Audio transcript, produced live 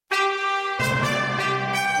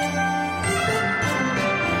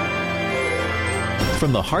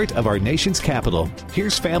From the heart of our nation's capital,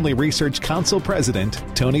 here's Family Research Council President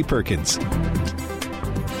Tony Perkins.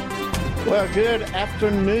 Well, good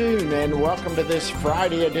afternoon and welcome to this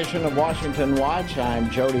Friday edition of Washington Watch. I'm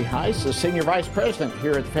Jody Heiss, the Senior Vice President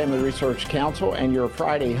here at the Family Research Council and your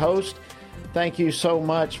Friday host. Thank you so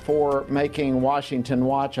much for making Washington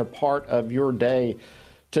Watch a part of your day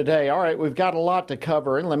today. All right, we've got a lot to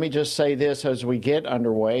cover, and let me just say this as we get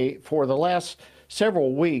underway. For the last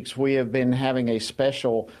several weeks, we have been having a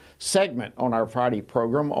special segment on our Friday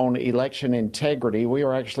program on election integrity. We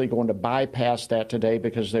are actually going to bypass that today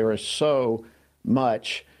because there is so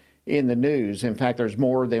much in the news. In fact, there's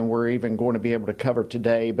more than we're even going to be able to cover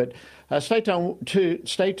today. But stay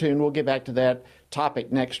tuned. We'll get back to that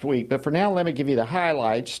topic next week. But for now, let me give you the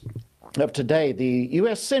highlights of today. The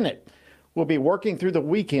U.S. Senate will be working through the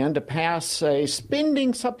weekend to pass a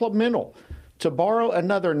spending supplemental to borrow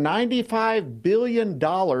another $95 billion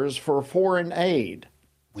for foreign aid.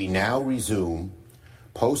 We now resume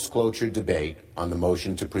post-cloture debate on the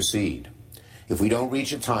motion to proceed. If we don't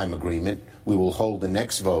reach a time agreement, we will hold the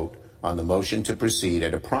next vote on the motion to proceed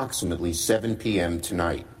at approximately 7 p.m.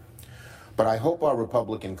 tonight. But I hope our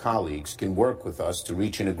Republican colleagues can work with us to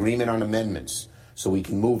reach an agreement on amendments so we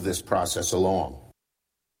can move this process along.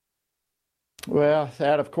 Well,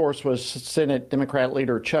 that, of course, was Senate Democrat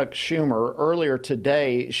leader Chuck Schumer earlier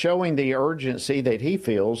today, showing the urgency that he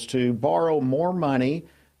feels to borrow more money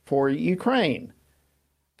for Ukraine.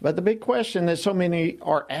 But the big question that so many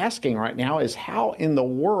are asking right now is how in the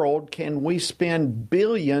world can we spend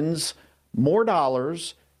billions more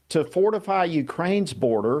dollars to fortify Ukraine's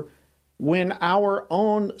border when our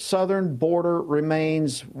own southern border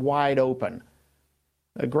remains wide open?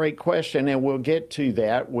 A great question, and we'll get to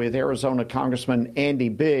that with Arizona Congressman Andy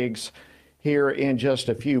Biggs here in just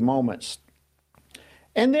a few moments.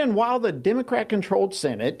 And then while the Democrat-controlled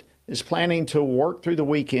Senate is planning to work through the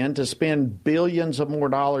weekend to spend billions of more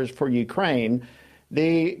dollars for Ukraine,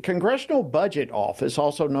 the Congressional Budget Office,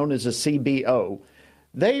 also known as the CBO,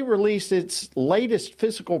 they released its latest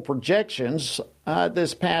fiscal projections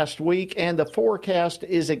this past week, and the forecast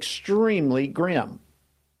is extremely grim.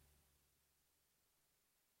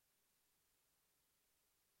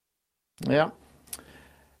 Yeah,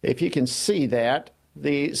 if you can see that,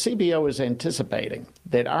 the CBO is anticipating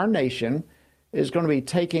that our nation is going to be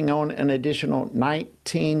taking on an additional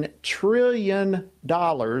 $19 trillion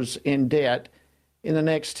in debt in the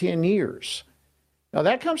next 10 years. Now,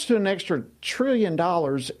 that comes to an extra $1 trillion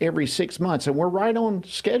every 6 months, and we're right on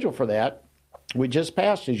schedule for that. We just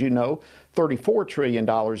passed, as you know, $34 trillion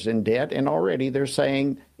in debt, and already they're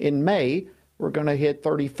saying in May we're going to hit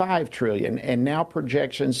 $35 trillion, and now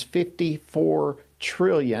projections $54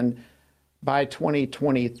 trillion by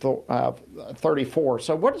 2034.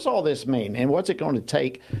 So what does all this mean, and what's it going to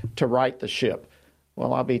take to right the ship?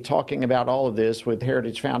 Well, I'll be talking about all of this with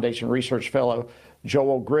Heritage Foundation Research Fellow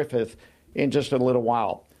Joel Griffith in just a little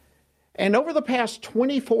while. And over the past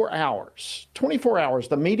 24 hours,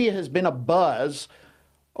 the media has been abuzz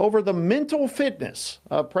over the mental fitness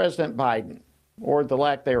of President Biden, or the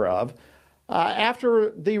lack thereof,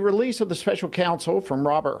 after the release of the special counsel from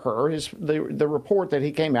Robert Hur, the report that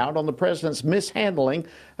he came out on the president's mishandling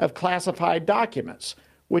of classified documents,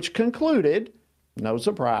 which concluded, no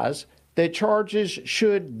surprise, that charges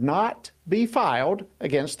should not be filed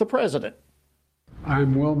against the president.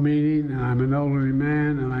 I'm well-meaning, and I'm an elderly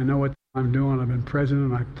man, and I know what I'm doing. I've been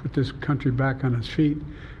president. I put this country back on its feet.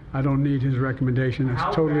 I don't need his recommendation. It's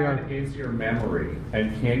How totally bad is your memory,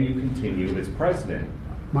 and can you continue as president?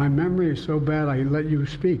 My memory is so bad I let you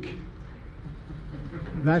speak.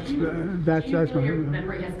 That's your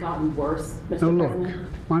memory has gotten worse, Mr. No, look,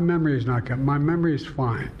 President? my memory is not good. My memory is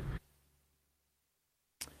fine.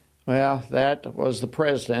 Well, that was the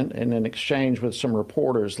president in an exchange with some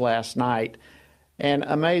reporters last night. And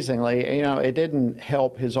amazingly, it didn't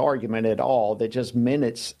help his argument at all that just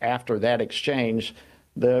minutes after that exchange,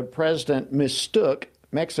 the president mistook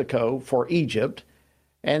Mexico for Egypt,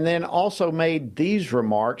 and then also made these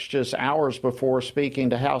remarks just hours before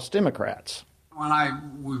speaking to House Democrats.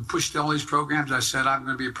 When we pushed all these programs, I said I'm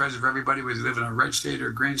going to be a president for everybody, whether you live in a red state or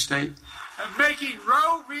a green state. And making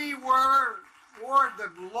Roe v. Wade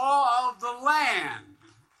the law of the land.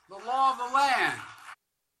 The law of the land.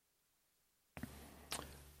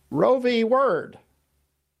 Roe v. Wade,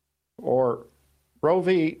 or Roe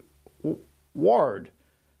v. Ward.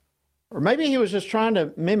 Or maybe he was just trying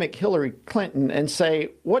to mimic Hillary Clinton and say,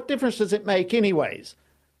 what difference does it make anyways?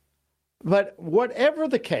 But whatever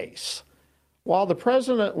the case, while the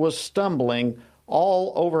president was stumbling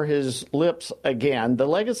all over his lips again. The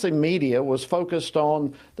legacy media was focused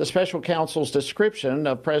on the special counsel's description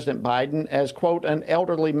of President Biden as, quote, an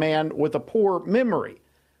elderly man with a poor memory.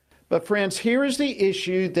 But friends, here is the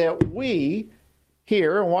issue that we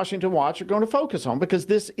here in Washington Watch are going to focus on, because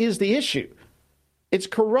this is the issue. It's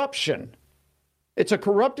corruption. It's a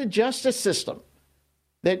corrupted justice system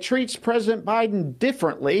that treats President Biden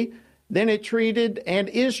differently than it treated and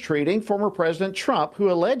is treating former President Trump,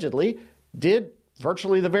 who allegedly did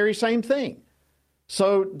virtually the very same thing.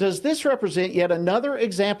 So does this represent yet another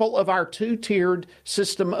example of our two-tiered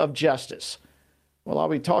system of justice? Well, I'll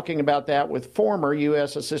be talking about that with former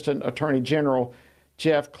U.S. Assistant Attorney General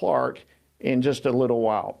Jeff Clark in just a little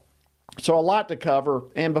while. So a lot to cover.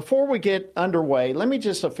 And before we get underway, let me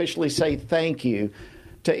just officially say thank you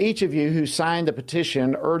to each of you who signed the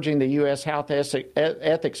petition urging the U.S. House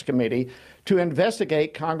Ethics Committee to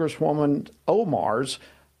investigate Congresswoman Omar's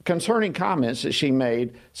concerning comments that she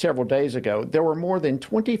made several days ago. There were more than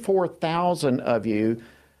 24,000 of you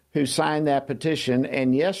who signed that petition,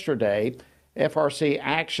 and yesterday, FRC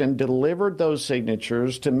Action delivered those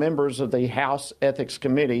signatures to members of the House Ethics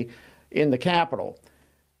Committee in the Capitol.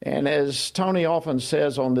 And as Tony often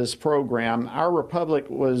says on this program, our republic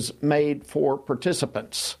was made for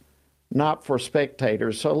participants, not for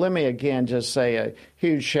spectators. So let me again just say a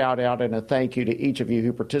huge shout out and a thank you to each of you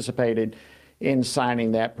who participated in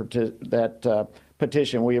signing that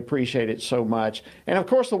petition. We appreciate it so much. And of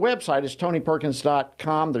course, the website is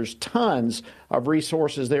tonyperkins.com. There's tons of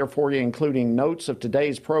resources there for you, including notes of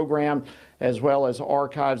today's program, as well as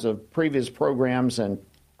archives of previous programs and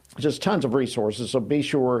just tons of resources. So be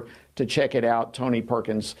sure to check it out,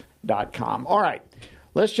 tonyperkins.com. All right,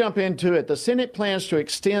 let's jump into it. The Senate plans to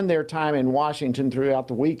extend their time in Washington throughout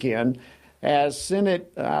the weekend as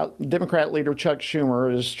Senate Democrat leader Chuck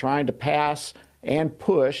Schumer is trying to pass and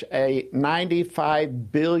push a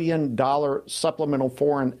 $95 billion supplemental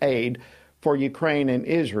foreign aid for Ukraine and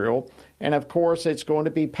Israel. And of course, it's going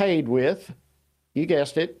to be paid with, you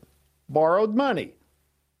guessed it, borrowed money.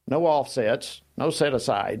 No offsets, no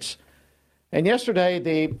set-asides. And yesterday,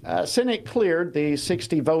 the Senate cleared the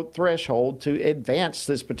 60-vote threshold to advance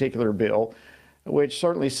this particular bill, which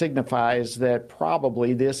certainly signifies that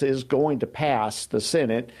probably this is going to pass the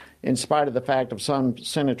Senate, in spite of the fact of some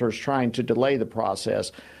senators trying to delay the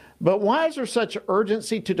process. But why is there such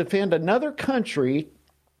urgency to defend another country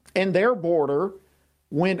and their border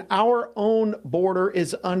when our own border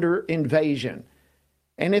is under invasion?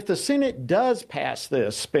 And if the Senate does pass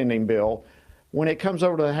this spending bill, when it comes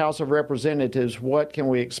over to the House of Representatives, what can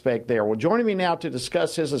we expect there? Well, joining me now to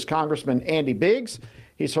discuss this is Congressman Andy Biggs.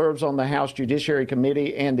 He serves on the House Judiciary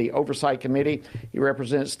Committee and the Oversight Committee. He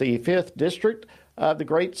represents the 5th District of the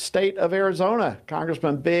great state of Arizona.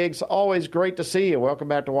 Congressman Biggs, always great to see you. Welcome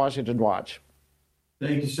back to Washington Watch.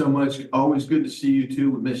 Thank you so much. Always good to see you,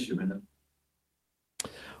 too. We miss you, man.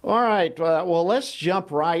 All right. Well, let's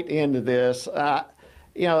jump right into this.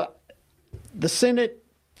 The Senate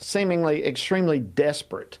seemingly extremely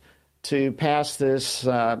desperate to pass this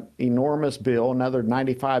enormous bill, another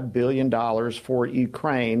 $95 billion for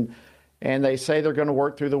Ukraine. And they say they're going to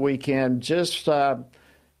work through the weekend. Just your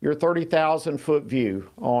 30,000-foot view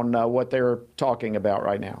on what they're talking about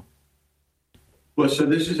right now. Well, so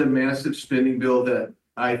this is a massive spending bill that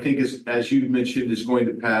I think is, as you mentioned, is going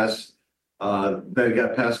to pass. That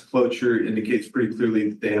got past cloture indicates pretty clearly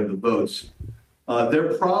that they have the votes.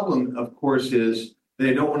 Their problem, of course, is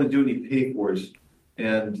they don't want to do any pay-fors.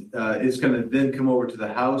 And it's going to then come over to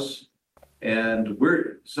the House, and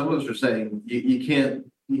some of us are saying you can't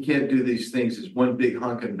do these things as one big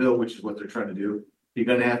honking bill, which is what they're trying to do. You're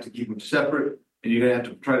going to have to keep them separate, and you're going to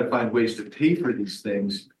have to try to find ways to pay for these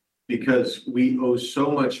things because we owe so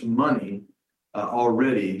much money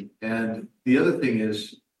already. And the other thing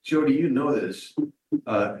is, Jody, you know this.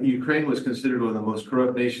 Ukraine was considered one of the most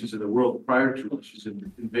corrupt nations in the world prior to Russia's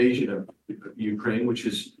invasion of Ukraine, which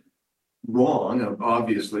is wrong,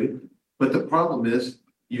 obviously. But the problem is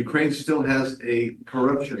Ukraine still has a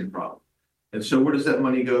corruption problem. And so where does that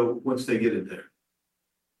money go once they get it there?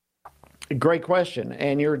 Great question.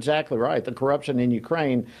 And you're exactly right. The corruption in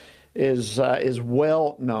Ukraine is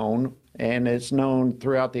well known, and it's known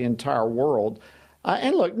throughout the entire world.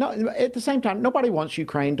 And look, at the same time, nobody wants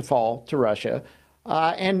Ukraine to fall to Russia.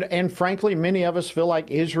 And frankly, many of us feel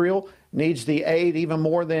like Israel needs the aid even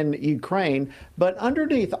more than Ukraine. But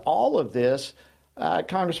underneath all of this,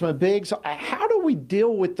 Congressman Biggs, how do we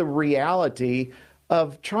deal with the reality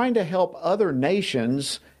of trying to help other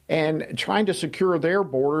nations and trying to secure their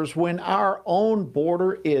borders when our own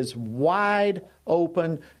border is wide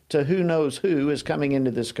open to who knows who is coming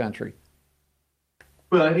into this country?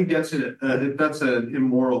 Well, I think that's an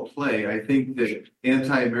immoral play. I think that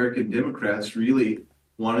anti-American Democrats really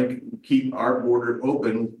want to keep our border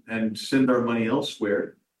open and send our money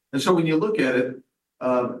elsewhere. And so when you look at it,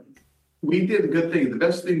 we did a good thing. The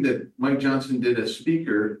best thing that Mike Johnson did as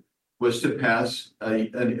Speaker was to pass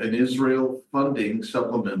an Israel funding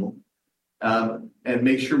supplemental and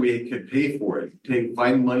make sure we could pay for it.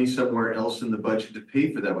 Find money somewhere else in the budget to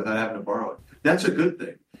pay for that without having to borrow it. That's a good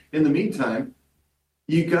thing. In the meantime,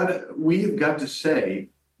 we have got to say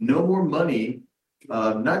no more money,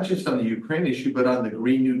 not just on the Ukraine issue, but on the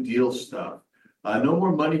Green New Deal stuff. No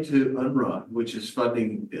more money to UNRWA, which is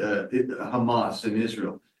funding Hamas in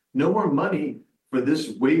Israel. No more money for this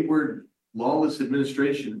wayward, lawless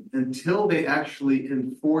administration until they actually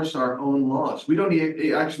enforce our own laws. We don't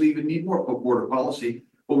actually even need more border policy.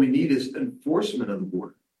 What we need is enforcement of the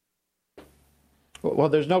border. Well,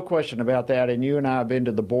 there's no question about that. And you and I have been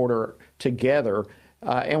to the border together.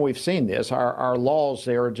 And we've seen this. Our laws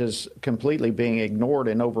there are just completely being ignored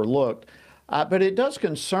and overlooked. But it does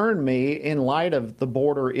concern me in light of the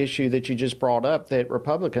border issue that you just brought up that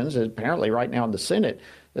Republicans, apparently right now in the Senate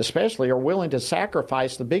especially, are willing to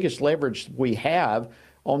sacrifice the biggest leverage we have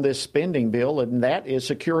on this spending bill, and that is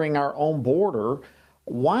securing our own border.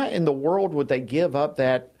 Why in the world would they give up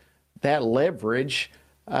that leverage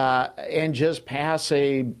and just pass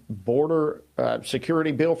a border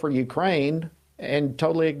security bill for Ukraine and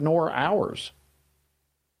totally ignore ours?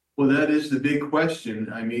 Well, that is the big question.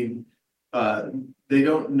 I mean, they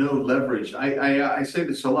don't know leverage. I say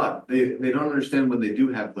this a lot. They don't understand when they do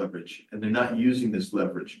have leverage, and they're not using this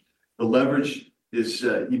leverage. The leverage is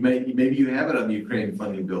maybe you have it on the Ukraine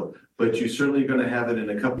funding bill, but you're certainly going to have it in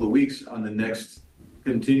a couple of weeks on the next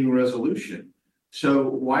continuing resolution. So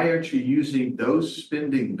why aren't you using those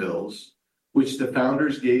spending bills, which the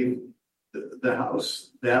founders gave the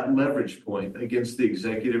House that leverage point against the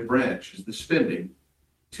executive branch, is the spending,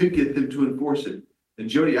 to get them to enforce it? And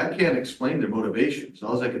Jody, I can't explain their motivations.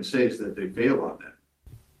 All I can say is that they fail on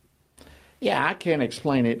that. Yeah, I can't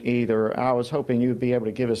explain it either. I was hoping you'd be able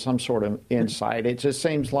to give us some sort of insight. It just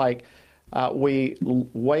seems like we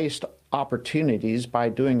waste opportunities by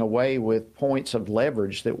doing away with points of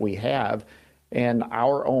leverage that we have. And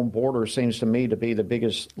our own border seems to me to be the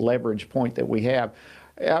biggest leverage point that we have.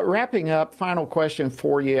 Wrapping up, final question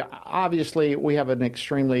for you. Obviously, we have an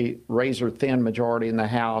extremely razor-thin majority in the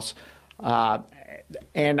House.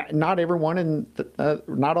 And not everyone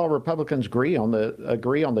not all Republicans agree on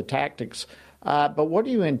the tactics. But what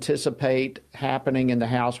do you anticipate happening in the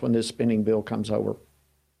House when this spending bill comes over?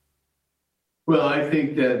 Well, I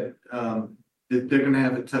think that they're going to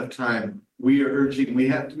have a tough time. We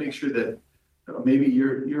have to make sure that maybe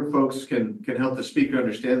your folks can help the Speaker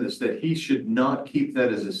understand this, that he should not keep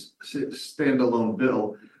that as a standalone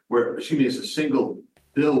bill, as a single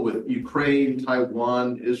bill with Ukraine,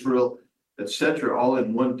 Taiwan, Israel, etc., all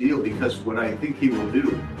in one deal, because what I think he will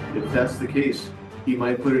do, if that's the case, he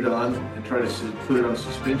might put it on and try to put it on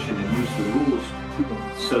suspension and use the rules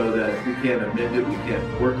so that we can't amend it, we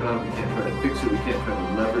can't work on it, we can't try to fix it, we can't try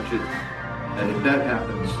to leverage it. And if that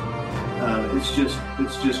happens,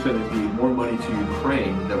 it's just going to be more money to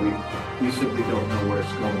Ukraine that we simply don't know where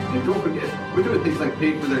it's going. And don't forget, we're doing things like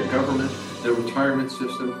paying for their government, their retirement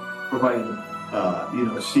system, providing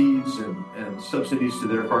seeds and subsidies to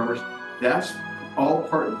their farmers. That's all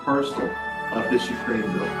part and parcel of this Ukraine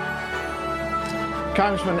bill.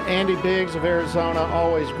 Congressman Andy Biggs of Arizona,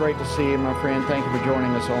 always great to see you, my friend. Thank you for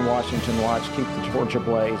joining us on Washington Watch. Keep the Georgia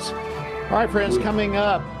blaze. All right, friends, coming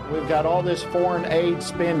up, we've got all this foreign aid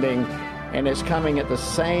spending, and it's coming at the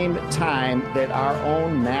same time that our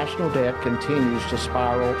own national debt continues to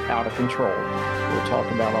spiral out of control. We'll talk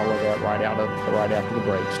about all of that right after the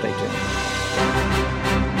break. Stay tuned.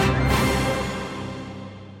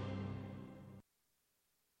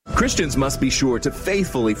 Christians must be sure to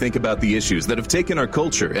faithfully think about the issues that have taken our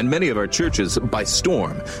culture and many of our churches by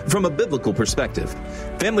storm from a biblical perspective.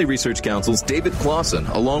 Family Research Council's David Clausen,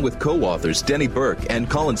 along with co-authors Denny Burke and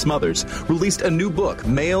Colin Smothers, released a new book,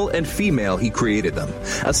 Male and Female, He Created Them,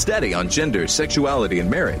 a study on gender, sexuality,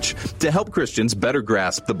 and marriage to help Christians better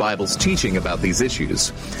grasp the Bible's teaching about these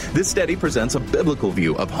issues. This study presents a biblical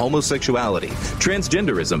view of homosexuality,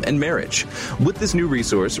 transgenderism, and marriage. With this new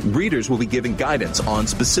resource, readers will be given guidance on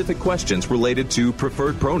specific specific questions related to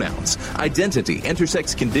preferred pronouns, identity,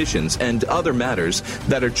 intersex conditions, and other matters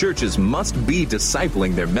that our churches must be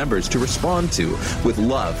discipling their members to respond to with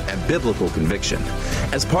love and biblical conviction.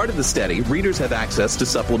 As part of the study, readers have access to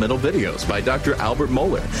supplemental videos by Dr. Albert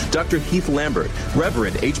Mohler, Dr. Heath Lambert,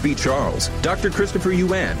 Reverend H.B. Charles, Dr. Christopher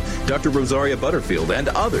Yuan, Dr. Rosaria Butterfield, and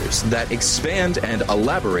others that expand and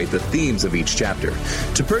elaborate the themes of each chapter.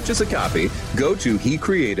 To purchase a copy, go to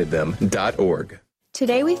hecreatedthem.org.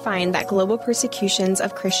 Today we find that global persecutions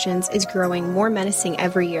of Christians is growing more menacing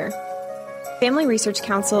every year. Family Research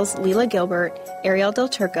Council's Lela Gilbert, Ariel Del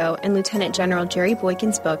Turco, and Lieutenant General Jerry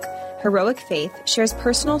Boykin's book, Heroic Faith, shares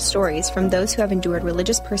personal stories from those who have endured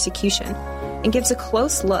religious persecution and gives a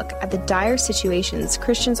close look at the dire situations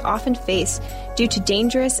Christians often face due to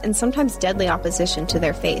dangerous and sometimes deadly opposition to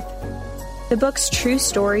their faith. The book's true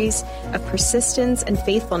stories of persistence and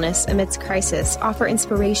faithfulness amidst crisis offer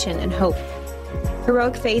inspiration and hope.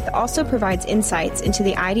 Heroic Faith also provides insights into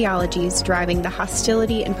the ideologies driving the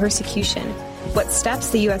hostility and persecution, what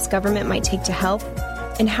steps the U.S. government might take to help,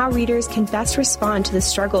 and how readers can best respond to the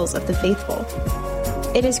struggles of the faithful.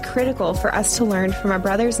 It is critical for us to learn from our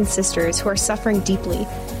brothers and sisters who are suffering deeply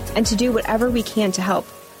and to do whatever we can to help.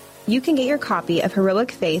 You can get your copy of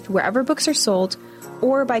Heroic Faith wherever books are sold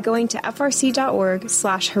or by going to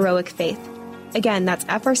frc.org/heroicfaith. Again, that's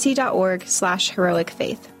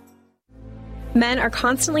frc.org/heroicfaith. Men are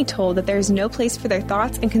constantly told that there is no place for their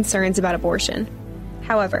thoughts and concerns about abortion.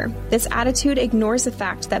 However, this attitude ignores the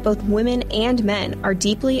fact that both women and men are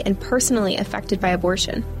deeply and personally affected by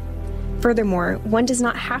abortion. Furthermore, one does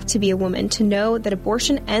not have to be a woman to know that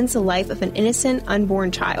abortion ends the life of an innocent,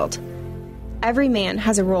 unborn child. Every man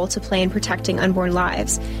has a role to play in protecting unborn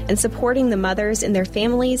lives and supporting the mothers in their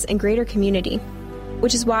families and greater community,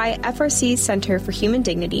 which is why FRC's Center for Human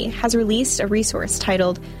Dignity has released a resource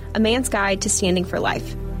titled A Man's Guide to Standing for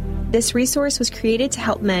Life. This resource was created to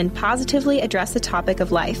help men positively address the topic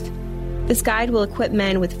of life. This guide will equip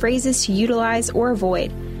men with phrases to utilize or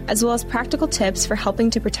avoid, as well as practical tips for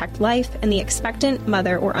helping to protect life and the expectant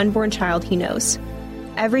mother or unborn child he knows.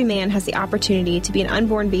 Every man has the opportunity to be an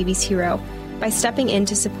unborn baby's hero by stepping in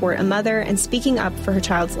to support a mother and speaking up for her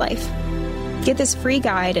child's life. Get this free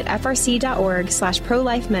guide at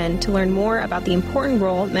frc.org/prolifemen to learn more about the important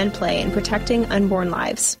role men play in protecting unborn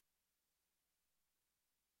lives.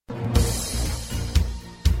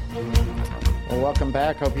 Well, welcome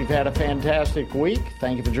back. Hope you've had a fantastic week.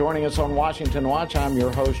 Thank you for joining us on Washington Watch. I'm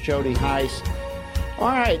your host, Jody Heiss. All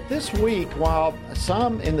right, this week, while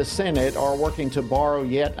some in the Senate are working to borrow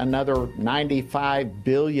yet another $95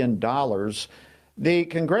 billion, the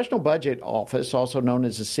Congressional Budget Office, also known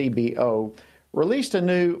as the CBO, released a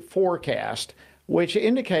new forecast which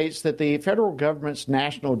indicates that the federal government's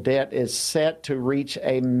national debt is set to reach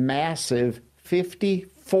a massive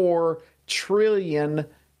 $54 trillion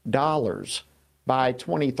by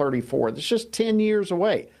 2034. That's just 10 years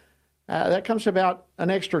away. That comes to about an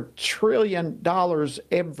extra $1 trillion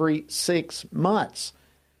every 6 months.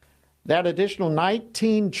 That additional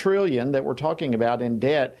 $19 trillion that we're talking about in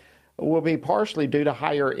debt will be partially due to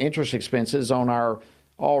higher interest expenses on our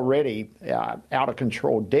already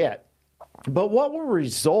out-of-control debt. But what will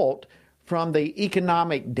result from the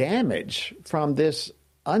economic damage from this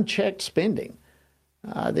unchecked spending?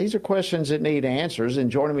 These are questions that need answers,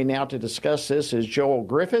 and joining me now to discuss this is Joel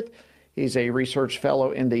Griffith. He's a research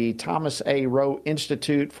fellow in the Thomas A. Rowe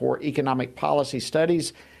Institute for Economic Policy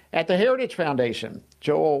Studies at the Heritage Foundation.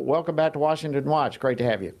 Joel, welcome back to Washington Watch. Great to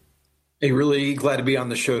have you. Hey, really glad to be on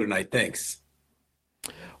the show tonight. Thanks.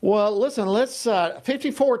 Well, listen, let's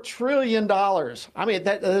 $54 trillion. I mean,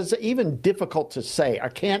 that is even difficult to say. I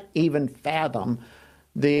can't even fathom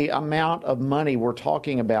the amount of money we're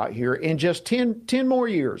talking about here in just 10 more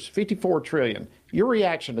years, $54 trillion. Your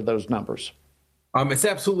reaction to those numbers? It's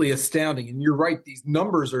absolutely astounding. And you're right. These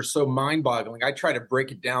numbers are so mind-boggling. I try to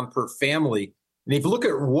break it down per family. And if you look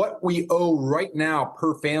at what we owe right now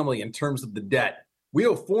per family in terms of the debt, we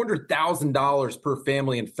owe $400,000 per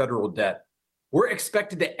family in federal debt. We're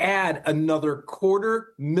expected to add another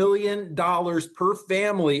 $250,000 per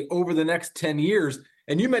family over the next 10 years.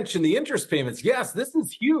 And you mentioned the interest payments. Yes, this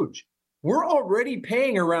is huge. We're already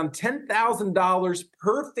paying around $10,000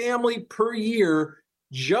 per family per year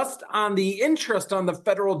just on the interest on the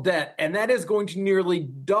federal debt. And that is going to nearly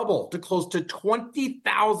double to close to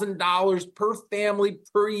 $20,000 per family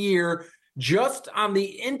per year just on the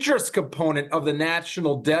interest component of the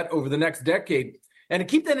national debt over the next decade. And to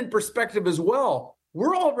keep that in perspective as well,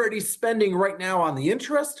 we're already spending right now on the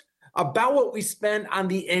interest about what we spend on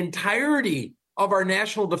the entirety of our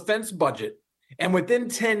national defense budget. And within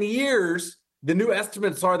 10 years, the new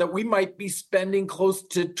estimates are that we might be spending close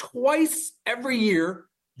to twice every year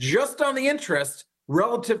just on the interest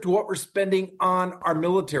relative to what we're spending on our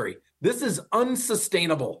military. This is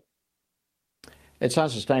unsustainable. It's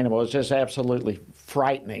unsustainable. It's just absolutely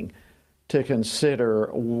frightening to consider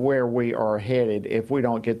where we are headed if we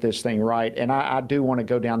don't get this thing right. And I do want to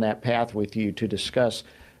go down that path with you to discuss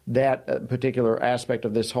that particular aspect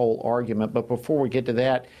of this whole argument. But before we get to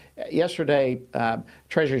that, yesterday,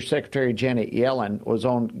 Treasury Secretary Janet Yellen was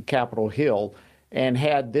on Capitol Hill and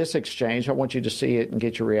had this exchange. I want you to see it and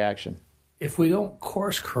get your reaction. If we don't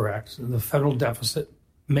course correct, the federal deficit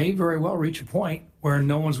may very well reach a point where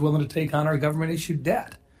no one's willing to take on our government-issued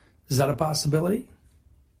debt. Is that a possibility?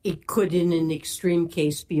 It could, in an extreme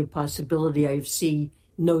case, be a possibility. I see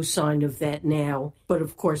no sign of that now. But,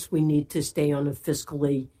 of course, we need to stay on a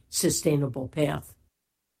fiscally sustainable path.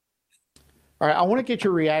 All right, I want to get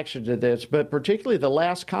your reaction to this, but particularly the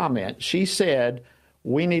last comment. She said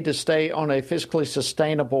we need to stay on a fiscally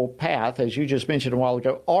sustainable path, as you just mentioned a while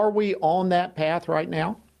ago. Are we on that path right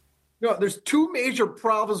now? No, there's two major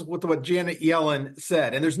problems with what Janet Yellen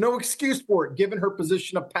said, and there's no excuse for it given her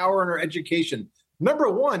position of power and her education. Number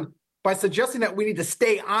one, by suggesting that we need to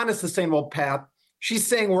stay on a sustainable path, she's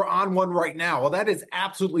saying we're on one right now. Well, that is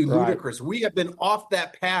absolutely ludicrous. We have been off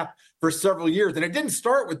that path for several years, and it didn't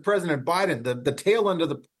start with President Biden. The tail end of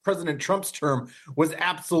the President Trump's term was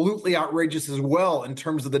absolutely outrageous as well in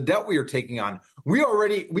terms of the debt we are taking on. We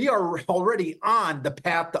are already on the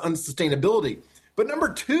path to unsustainability. But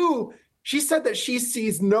number two, she said that she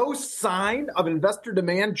sees no sign of investor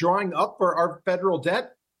demand drawing up for our federal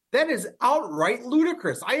debt. That is outright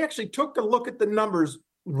ludicrous. I actually took a look at the numbers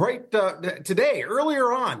right today,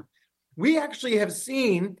 earlier on. We actually have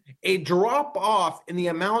seen a drop off in the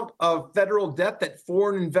amount of federal debt that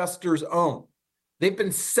foreign investors own. They've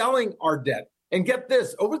been selling our debt. And get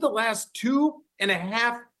this, over the last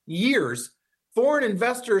 2.5 years, foreign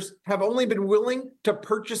investors have only been willing to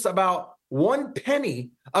purchase about 1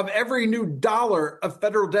 penny of every new dollar of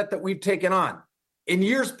federal debt that we've taken on. In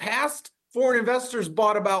years past, foreign investors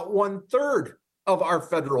bought about 1/3 of our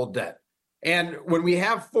federal debt. And when we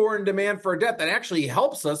have foreign demand for our debt, that actually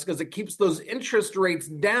helps us because it keeps those interest rates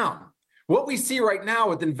down. What we see right now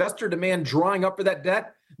with investor demand drawing up for that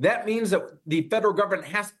debt, that means that the federal government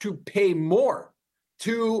has to pay more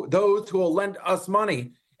to those who will lend us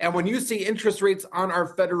money. And when you see interest rates on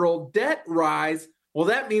our federal debt rise, well,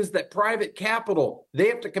 that means that private capital, they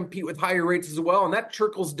have to compete with higher rates as well. And that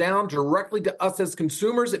trickles down directly to us as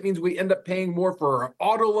consumers. It means we end up paying more for our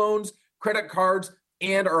auto loans, credit cards,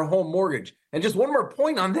 and our home mortgage. And just one more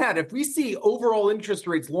point on that. If we see overall interest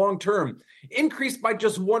rates long-term increase by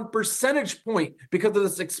just 1 percentage point because of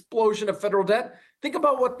this explosion of federal debt, think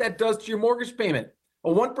about what that does to your mortgage payment. A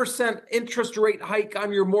 1% interest rate hike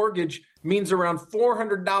on your mortgage means around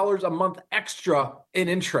 $400 a month extra in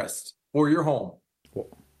interest for your home.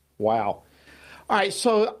 Wow. All right.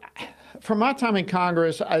 So from my time in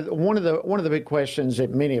Congress, one of the big questions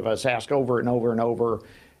that many of us ask over and over and over,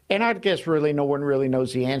 and I guess really no one really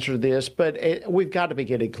knows the answer to this, but we've got to be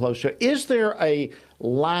getting closer. Is there a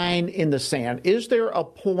line in the sand? Is there a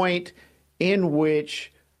point in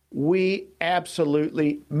which we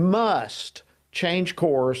absolutely must change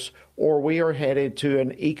course or we are headed to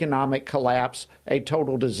an economic collapse, a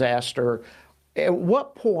total disaster? At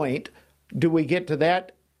what point do we get to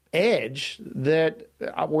that edge that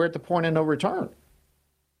we're at the point of no return?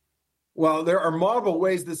 Well, there are multiple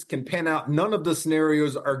ways this can pan out. None of the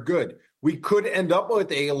scenarios are good. We could end up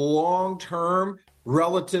with a long-term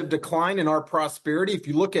relative decline in our prosperity. If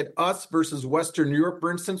you look at us versus Western Europe,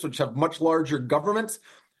 for instance, which have much larger governments,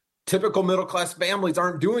 typical middle-class families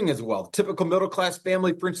aren't doing as well. Typical middle-class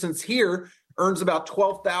family, for instance, here earns about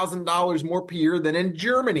 $12,000 more per year than in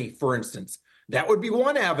Germany, for instance. That would be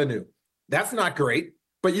one avenue. That's not great.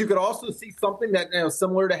 But you could also see something that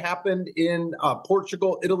similar to happened in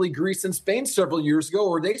Portugal, Italy, Greece, and Spain several years ago,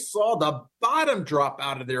 where they saw the bottom drop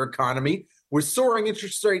out of their economy with soaring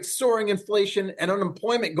interest rates, soaring inflation, and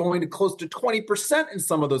unemployment going to close to 20% in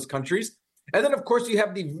some of those countries. And then, of course, you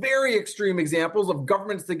have the very extreme examples of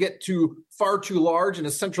governments that get far too large and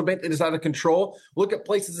a central bank that is out of control. Look at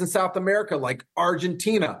places in South America like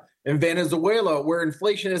Argentina and Venezuela, where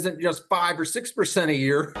inflation isn't just 5 or 6% a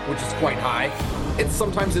year, which is quite high. It's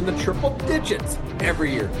sometimes in the triple digits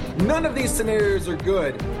every year. None of these scenarios are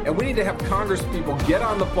good, and we need to have Congress people get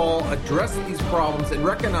on the ball, address these problems, and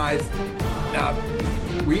recognize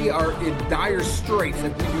we are in dire straits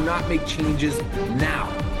if we do not make changes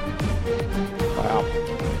now. Wow.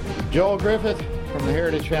 Joel Griffith from the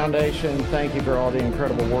Heritage Foundation, thank you for all the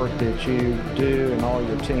incredible work that you do and all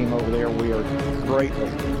your team over there. We are grateful.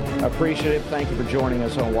 Appreciative. Thank you for joining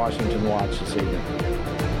us on Washington Watch this evening.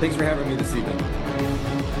 Thanks for having me this evening.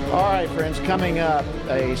 All right, friends, coming up,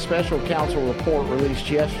 a special counsel report released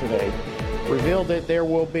yesterday revealed that there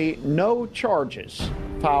will be no charges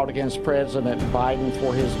filed against President Biden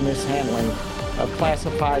for his mishandling of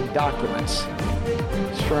classified documents.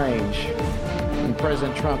 Strange. And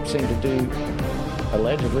President Trump seemed to do,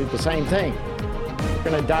 allegedly, the same thing.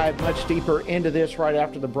 We're going to dive much deeper into this right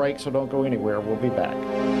after the break, so don't go anywhere. We'll be back.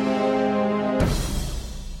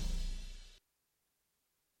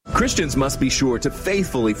 Christians must be sure to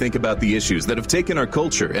faithfully think about the issues that have taken our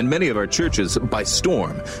culture and many of our churches by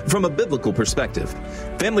storm from a biblical perspective.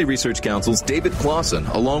 Family Research Council's David Clausen,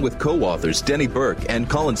 along with co-authors Denny Burke and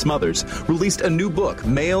Colin Smothers, released a new book,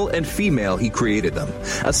 Male and Female, He Created Them,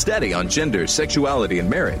 a study on gender, sexuality, and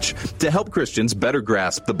marriage to help Christians better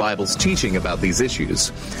grasp the Bible's teaching about these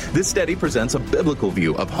issues. This study presents a biblical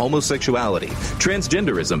view of homosexuality,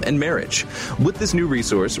 transgenderism, and marriage. With this new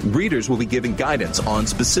resource, readers will be given guidance on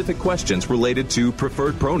specific questions related to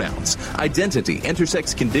preferred pronouns, identity,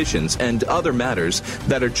 intersex conditions, and other matters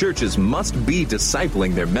that our churches must be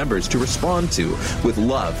discipling their members to respond to with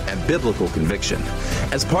love and biblical conviction.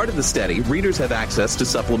 As part of the study, readers have access to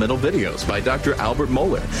supplemental videos by Dr. Albert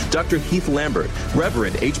Mohler, Dr. Heath Lambert,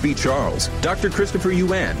 Reverend H.B. Charles, Dr. Christopher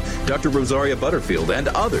Yuan, Dr. Rosaria Butterfield, and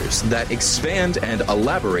others that expand and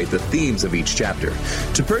elaborate the themes of each chapter.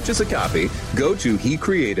 To purchase a copy, go to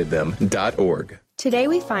hecreatedthem.org. Today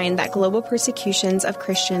we find that global persecutions of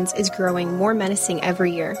Christians is growing more menacing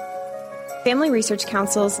every year. Family Research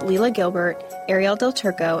Council's Lela Gilbert, Ariel Del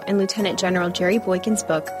Turco, and Lieutenant General Jerry Boykin's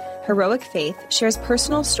book, Heroic Faith, shares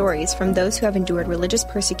personal stories from those who have endured religious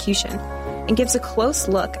persecution and gives a close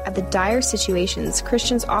look at the dire situations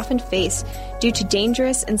Christians often face due to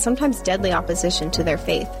dangerous and sometimes deadly opposition to their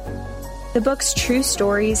faith. The book's true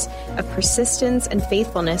stories of persistence and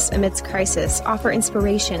faithfulness amidst crisis offer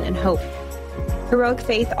inspiration and hope. Heroic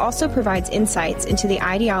Faith also provides insights into the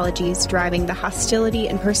ideologies driving the hostility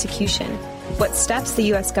and persecution, what steps the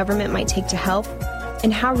U.S. government might take to help,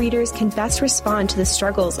 and how readers can best respond to the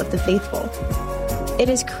struggles of the faithful. It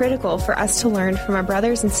is critical for us to learn from our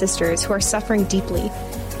brothers and sisters who are suffering deeply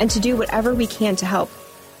and to do whatever we can to help.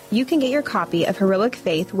 You can get your copy of Heroic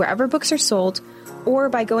Faith wherever books are sold or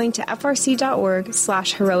by going to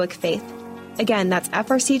frc.org/heroicfaith. Again, that's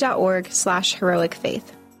frc.org/heroicfaith.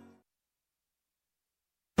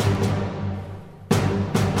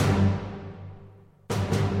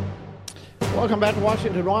 Welcome back to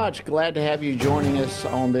Washington Watch. Glad to have you joining us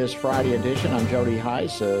on this Friday edition. I'm Jody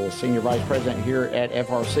Heiss, Senior Vice President here at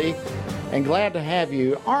FRC, and glad to have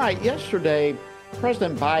you. All right, yesterday,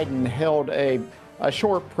 President Biden held a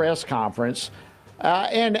short press conference,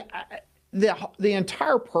 and the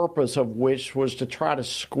entire purpose of which was to try to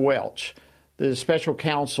squelch the Special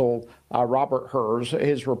Counsel Robert Hur,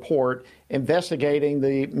 his report investigating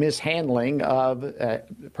the mishandling of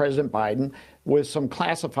President Biden with some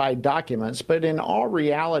classified documents. But in all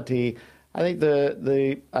reality, I think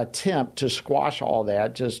the attempt to squash all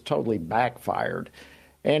that just totally backfired.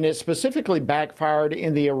 And it specifically backfired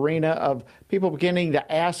in the arena of people beginning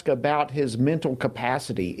to ask about his mental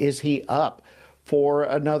capacity. Is he up for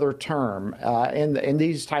another term? And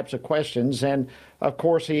these types of questions. And of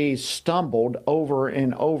course, he stumbled over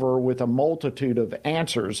and over with a multitude of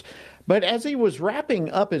answers. But as he was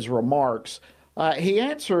wrapping up his remarks, he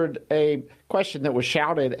answered a question that was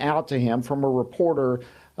shouted out to him from a reporter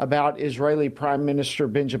about Israeli Prime Minister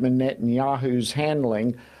Benjamin Netanyahu's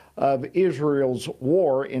handling of Israel's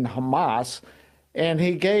war in Hamas. And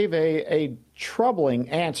he gave a troubling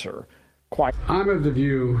answer. I'm of the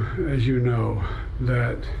view, as you know,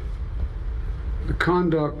 that the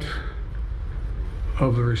conduct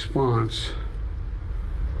of the response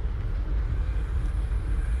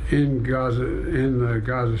in Gaza, in the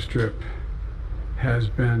Gaza Strip, has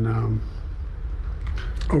been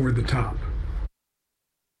over the top.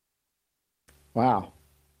 Wow.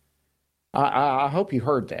 I hope you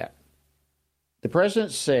heard that. The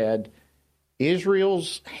president said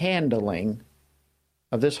Israel's handling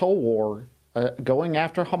of this whole war, going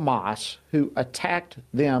after Hamas, who attacked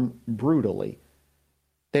them brutally,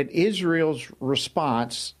 that Israel's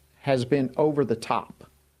response has been over the top.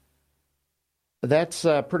 That's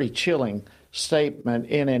a pretty chilling statement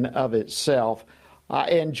in and of itself.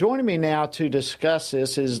 And joining me now to discuss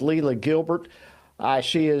this is Lela Gilbert.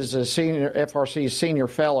 She is a FRC's senior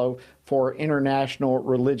fellow for international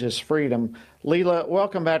religious freedom. Lela,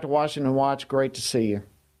 welcome back to Washington Watch. Great to see you.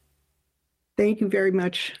 Thank you very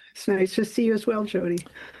much. It's nice to see you as well, Jody.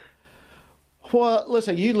 Well,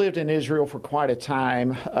 listen, you lived in Israel for quite a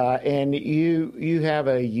time, and you have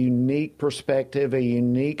a unique perspective, a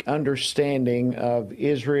unique understanding of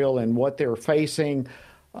Israel and what they're facing.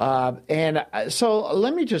 And so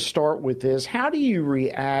let me just start with this. How do you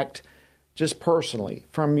react just personally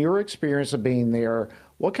from your experience of being there?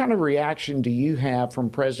 What kind of reaction do you have from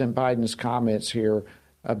President Biden's comments here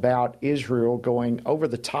about Israel going over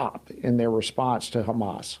the top in their response to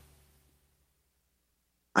Hamas?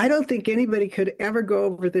 I don't think anybody could ever go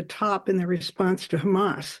over the top in their response to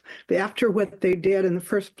Hamas after what they did in the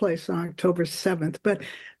first place on October 7th. But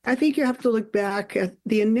I think you have to look back at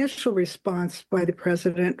the initial response by the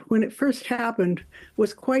president when it first happened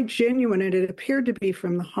was quite genuine, and it appeared to be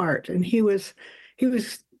from the heart. And he was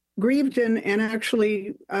grieved, and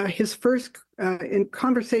actually his first in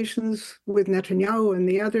conversations with Netanyahu and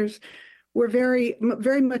the others were very,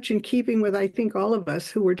 very much in keeping with, I think, all of us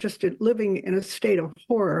who were just living in a state of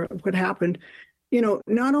horror of what happened,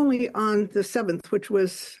 not only on the 7th, which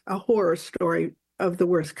was a horror story of the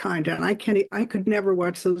worst kind. And I could never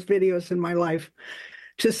watch those videos in my life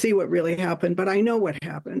to see what really happened, but I know what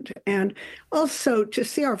happened. And also to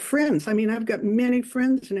see our friends. I mean, I've got many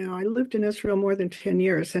friends now. I lived in Israel more than 10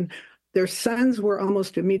 years, and their sons were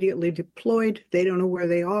almost immediately deployed. They don't know where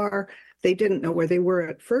they are. They didn't know where they were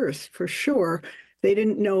at first, for sure. They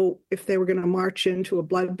didn't know if they were going to march into a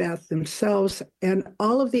bloodbath themselves. And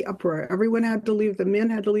all of the uproar, everyone had to leave. The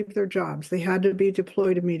men had to leave their jobs. They had to be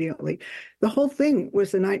deployed immediately. The whole thing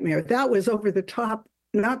was a nightmare. That was over the top,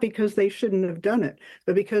 not because they shouldn't have done it,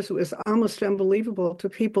 but because it was almost unbelievable to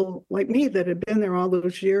people like me that had been there all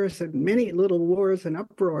those years and many little wars and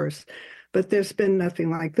uproars. But there's been nothing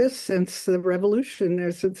like this since the revolution,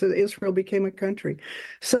 since Israel became a country.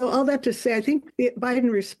 So all that to say, I think Biden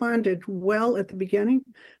responded well at the beginning,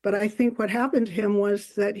 but I think what happened to him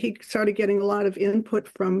was that he started getting a lot of input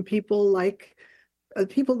from people like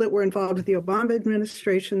people that were involved with the Obama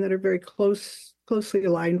administration that are very closely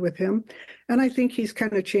aligned with him. And I think he's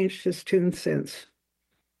kind of changed his tune since.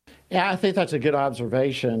 Yeah, I think that's a good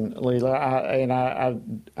observation, Lela.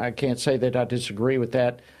 I can't say that I disagree with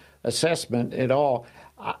that assessment at all.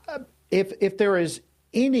 If there is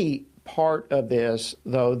any part of this,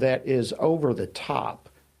 though, that is over the top,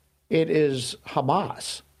 it is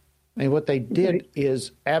Hamas. I mean, what they did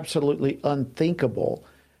is absolutely unthinkable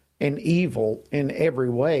and evil in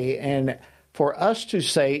every way. And for us to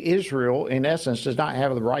say Israel, in essence, does not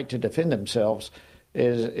have the right to defend themselves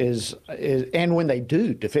is and when they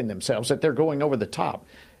do defend themselves, that they're going over the top,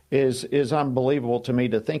 is unbelievable to me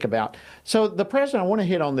to think about. So the president, I want to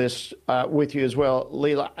hit on this with you as well,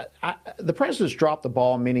 Lela. The president's dropped the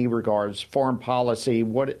ball in many regards, foreign policy,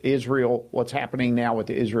 what's happening now with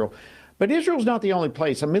Israel. But Israel's not the only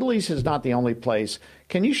place. The Middle East is not the only place.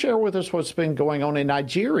 Can you share with us what's been going on in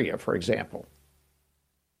Nigeria, for example?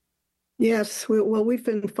 Yes, well, we've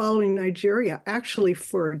been following Nigeria actually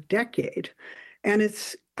for a decade. And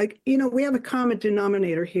it's, we have a common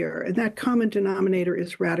denominator here, and that common denominator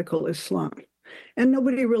is radical Islam. And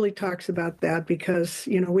nobody really talks about that because,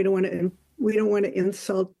 we don't want to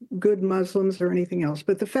insult good Muslims or anything else.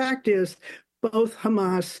 But the fact is, both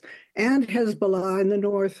Hamas and Hezbollah in the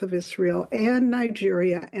north of Israel and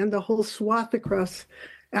Nigeria and the whole swath across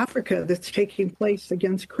Africa that's taking place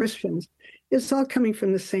against Christians, it's all coming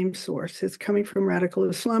from the same source. It's coming from radical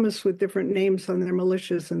Islamists with different names on their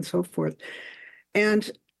militias and so forth.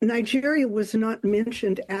 And Nigeria was not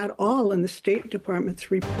mentioned at all in the State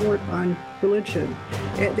Department's report on religion.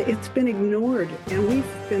 It's been ignored, and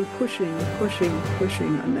we've been pushing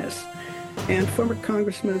on this. And former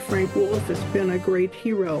Congressman Frank Wolf has been a great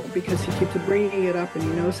hero because he keeps bringing it up and he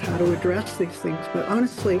knows how to address these things. But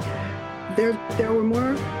honestly, there were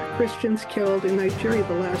more Christians killed in Nigeria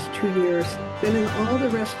the last 2 years than in all the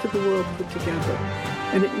rest of the world put together.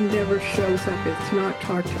 And it never shows up. It's not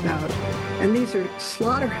talked about. And these are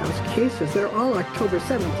slaughterhouse cases. They're all October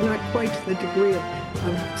 7th, not quite to the degree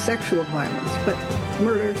of sexual violence, but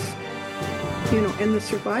murders, and the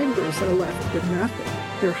survivors are left with nothing.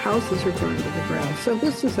 Their houses are burned to the ground. So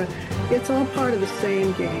it's all part of the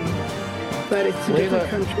same game, but it's a different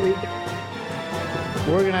country.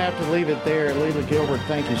 We're going to have to leave it there. Lela Gilbert,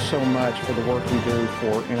 thank you so much for the work you do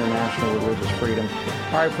for international religious freedom.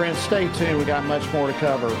 All right, friends, stay tuned. We got much more to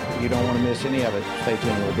cover. You don't want to miss any of it. Stay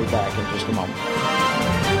tuned. We'll be back in just a moment.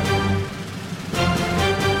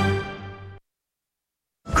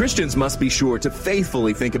 Christians must be sure to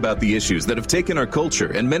faithfully think about the issues that have taken our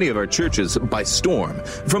culture and many of our churches by storm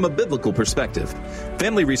from a biblical perspective.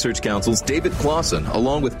 Family Research Council's David Clausen,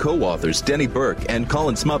 along with co-authors Denny Burke and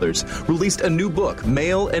Colin Smothers, released a new book,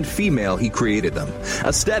 Male and Female, He Created Them,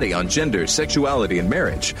 a study on gender, sexuality, and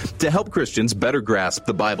marriage to help Christians better grasp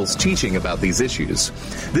the Bible's teaching about these issues.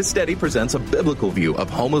 This study presents a biblical view of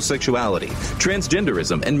homosexuality,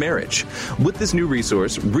 transgenderism, and marriage. With this new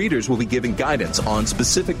resource, readers will be given guidance on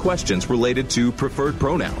specific questions related to preferred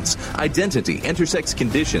pronouns, identity, intersex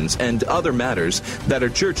conditions, and other matters that our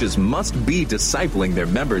churches must be discipling their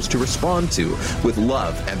members to respond to with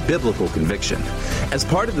love and biblical conviction. As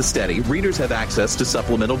part of the study, readers have access to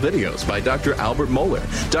supplemental videos by Dr. Albert Mohler,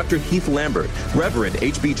 Dr. Heath Lambert, Reverend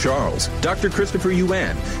H.B. Charles, Dr. Christopher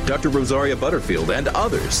Yuan, Dr. Rosaria Butterfield, and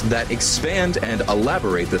others that expand and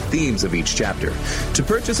elaborate the themes of each chapter. To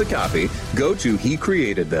purchase a copy, go to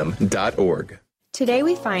hecreatedthem.org. Today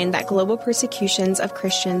we find that global persecutions of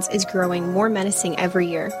Christians is growing more menacing every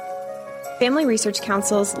year. Family Research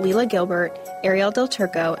Council's Lela Gilbert, Ariel Del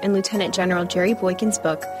Turco, and Lieutenant General Jerry Boykin's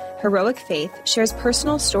book, Heroic Faith, shares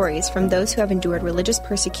personal stories from those who have endured religious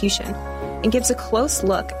persecution and gives a close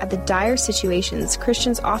look at the dire situations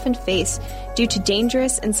Christians often face due to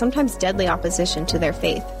dangerous and sometimes deadly opposition to their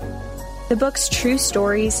faith. The book's true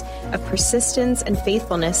stories of persistence and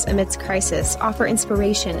faithfulness amidst crisis offer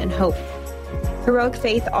inspiration and hope. Heroic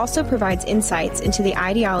Faith also provides insights into the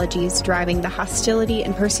ideologies driving the hostility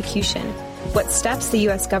and persecution, what steps the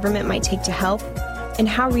U.S. government might take to help, and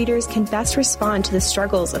how readers can best respond to the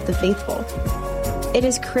struggles of the faithful. It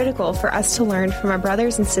is critical for us to learn from our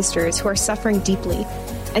brothers and sisters who are suffering deeply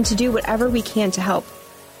and to do whatever we can to help.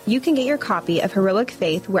 You can get your copy of Heroic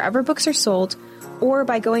Faith wherever books are sold or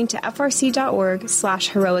by going to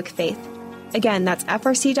frc.org/heroicfaith. Again, that's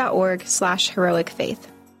frc.org/heroicfaith.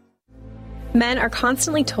 Men are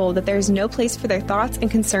constantly told that there is no place for their thoughts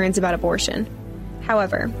and concerns about abortion.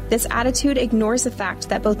 However, this attitude ignores the fact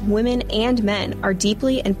that both women and men are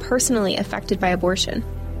deeply and personally affected by abortion.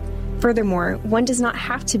 Furthermore, one does not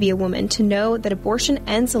have to be a woman to know that abortion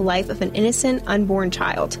ends the life of an innocent, unborn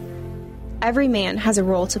child. Every man has a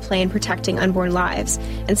role to play in protecting unborn lives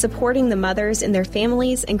and supporting the mothers in their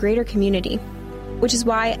families and greater community, which is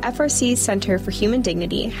why FRC's Center for Human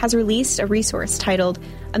Dignity has released a resource titled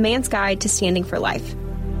A Man's Guide to Standing for Life.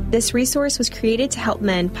 This resource was created to help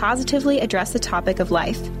men positively address the topic of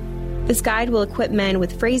life. This guide will equip men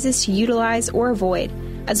with phrases to utilize or avoid,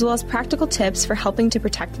 as well as practical tips for helping to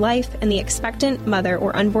protect life and the expectant mother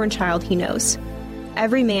or unborn child he knows.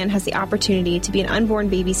 Every man has the opportunity to be an unborn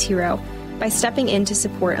baby's hero by stepping in to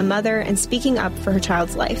support a mother and speaking up for her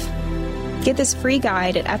child's life. Get this free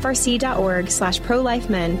guide at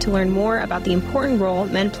frc.org/prolifemen to learn more about the important role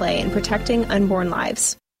men play in protecting unborn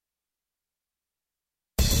lives.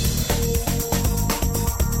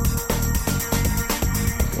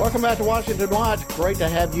 Welcome back to Washington Watch. Great to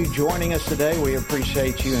have you joining us today. We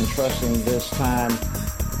appreciate you entrusting this time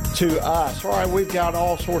to us. All right, we've got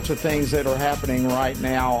all sorts of things that are happening right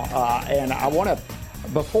now. And I want to,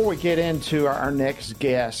 before we get into our next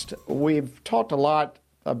guest, we've talked a lot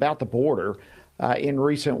about the border in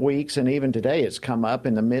recent weeks, and even today it's come up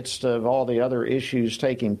in the midst of all the other issues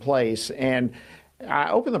taking place. And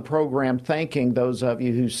I opened the program thanking those of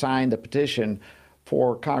you who signed the petition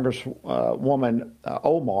for Congresswoman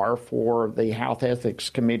Omar for the Health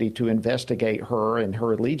Ethics Committee to investigate her and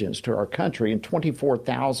her allegiance to our country. And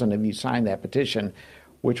 24,000 of you signed that petition,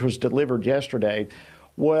 which was delivered yesterday.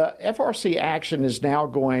 Well, FRC Action is now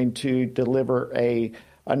going to deliver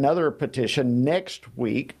another petition next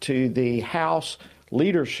week to the House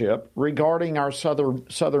leadership regarding our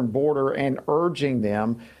southern border and urging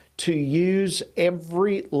them to use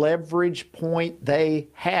every leverage point they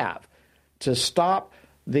have to stop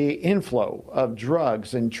the inflow of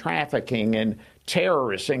drugs and trafficking and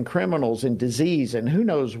terrorists and criminals and disease and who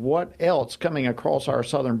knows what else coming across our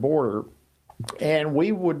southern border. And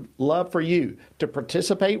we would love for you to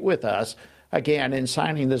participate with us, again, in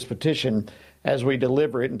signing this petition as we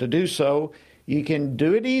deliver it. And to do so, you can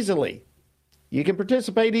do it easily. You can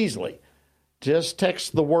participate easily. Just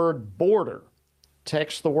text the word border.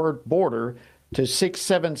 Text the word border to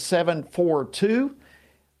 67742.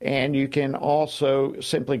 And you can also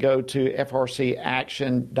simply go to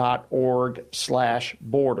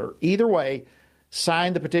frcaction.org/border. Either way,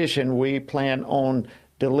 sign the petition. We plan on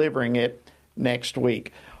delivering it next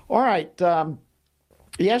week. All right.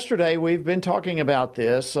 Yesterday, we've been talking about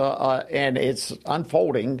this, and it's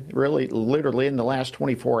unfolding really literally in the last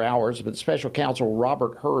 24 hours. But Special Counsel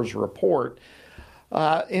Robert Hur's report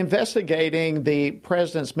investigating the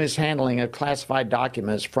president's mishandling of classified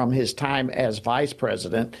documents from his time as vice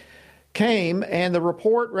president came, and the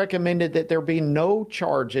report recommended that there be no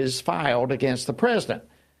charges filed against the president.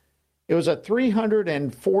 It was a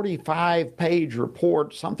 345-page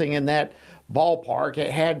report, something in that ballpark.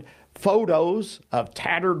 It had photos of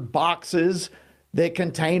tattered boxes that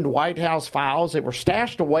contained White House files that were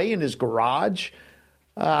stashed away in his garage.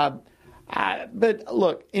 But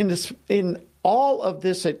look, in all of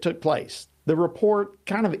this that took place, the report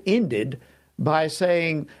kind of ended by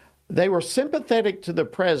saying they were sympathetic to the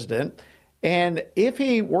president, and if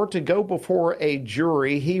he were to go before a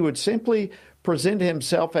jury, he would simply present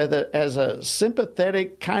himself as a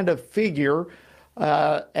sympathetic kind of figure,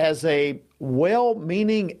 as a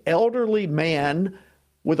well-meaning elderly man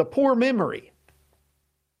with a poor memory.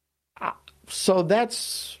 So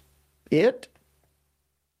that's it.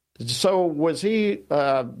 So was he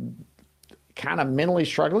kind of mentally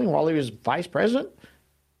struggling while he was vice president?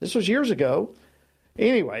 This was years ago.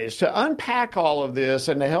 Anyways, to unpack all of this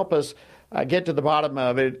and to help us get to the bottom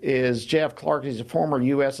of it is Jeff Clark. He's a former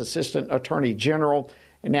U.S. Assistant Attorney General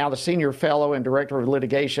and now the Senior Fellow and Director of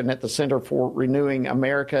Litigation at the Center for Renewing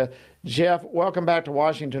America. Jeff, welcome back to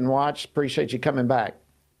Washington Watch. Appreciate you coming back.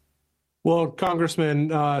 Well,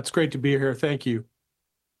 Congressman, it's great to be here. Thank you.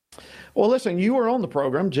 Well, listen, you were on the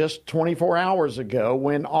program just 24 hours ago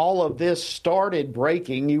when all of this started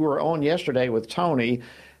breaking. You were on yesterday with Tony,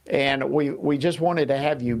 and we just wanted to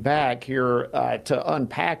have you back here to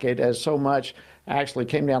unpack it, as so much actually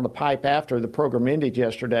came down the pipe after the program ended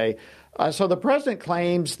yesterday. So the president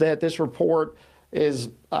claims that this report is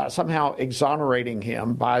somehow exonerating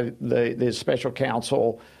him by the special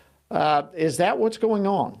counsel. Is that what's going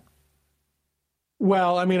on?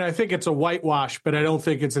 Well, I mean, I think it's a whitewash, but I don't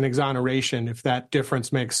think it's an exoneration, if that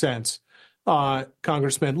difference makes sense.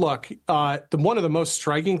 Congressman, look, one of the most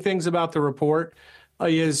striking things about the report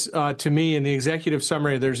is, to me, in the executive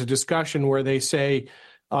summary, there's a discussion where they say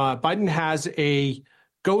Biden has a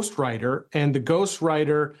ghostwriter, and the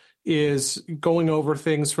ghostwriter is going over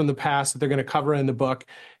things from the past that they're going to cover in the book,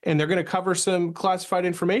 and they're going to cover some classified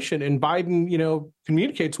information. And Biden,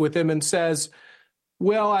 communicates with him and says,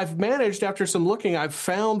 well, I've managed, after some looking, I've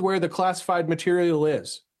found where the classified material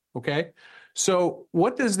is. Okay. So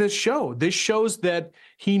what does this show? This shows that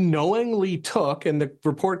he knowingly took, and the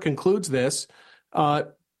report concludes this,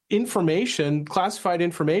 information, classified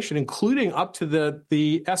information, including up to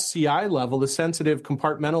the SCI level, the sensitive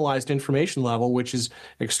compartmentalized information level, which is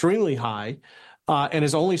extremely high, and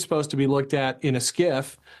is only supposed to be looked at in a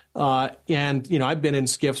SCIF. And I've been in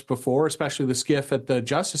SCIFs before, especially the SCIF at the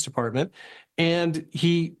Justice Department, and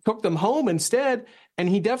he took them home instead, and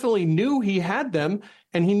he definitely knew he had them,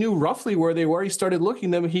 and he knew roughly where they were. He started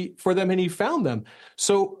looking for them, and he found them.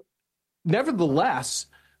 So nevertheless,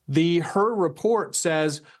 the Hur report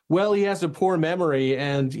says, well, he has a poor memory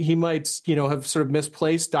and he might, have sort of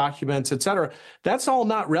misplaced documents, et cetera. That's all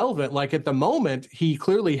not relevant. Like at the moment, he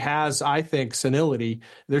clearly has, I think, senility.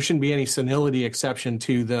 There shouldn't be any senility exception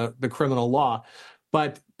to the criminal law.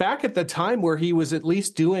 But back at the time where he was at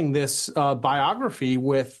least doing this biography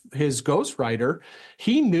with his ghostwriter,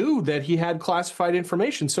 he knew that he had classified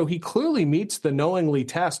information. So he clearly meets the knowingly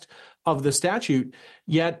test of the statute.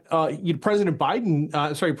 Yet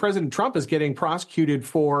President Trump is getting prosecuted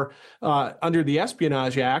for under the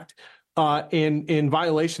Espionage Act in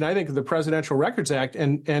violation, I think, of the Presidential Records Act.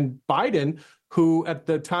 And Biden, who at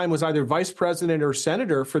the time was either vice president or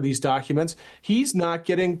senator for these documents, he's not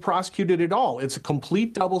getting prosecuted at all. It's a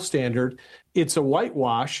complete double standard. It's a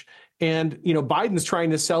whitewash. And, Biden's trying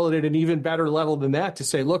to sell it at an even better level than that, to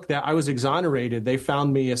say, look, that I was exonerated. They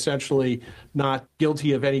found me essentially not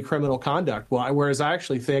guilty of any criminal conduct. Well, whereas I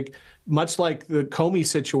actually think, much like the Comey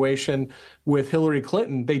situation with Hillary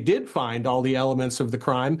Clinton, they did find all the elements of the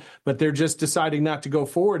crime, but they're just deciding not to go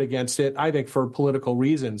forward against it, I think, for political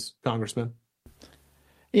reasons, Congressman.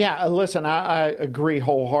 Yeah, listen, I agree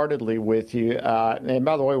wholeheartedly with you. And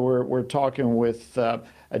by the way, we're talking with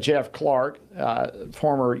Jeff Clark,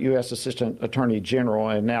 former U.S. Assistant Attorney General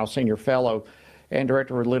and now Senior Fellow and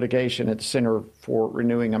Director of Litigation at the Center for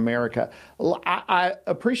Renewing America. I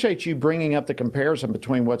appreciate you bringing up the comparison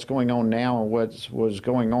between what's going on now and what was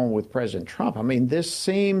going on with President Trump. I mean, this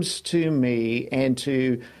seems to me and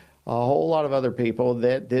to a whole lot of other people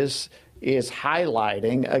that this is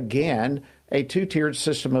highlighting, again, a two-tiered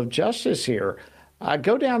system of justice here.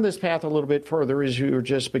 Go down this path a little bit further as you were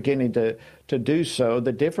just beginning to do so,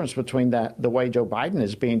 the difference between the way Joe Biden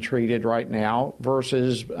is being treated right now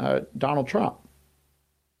versus Donald Trump.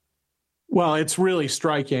 Well, it's really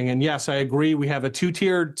striking. And yes, I agree. We have a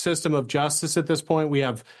two-tiered system of justice at this point. We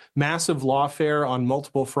have massive lawfare on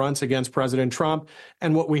multiple fronts against President Trump.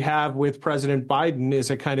 And what we have with President Biden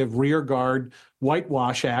is a kind of rearguard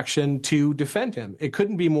whitewash action to defend him. It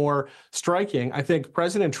couldn't be more striking. I think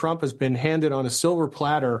President Trump has been handed on a silver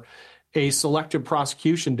platter a selective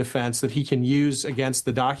prosecution defense that he can use against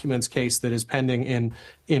the documents case that is pending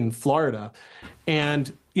in Florida.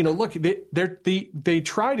 And, you know, look, they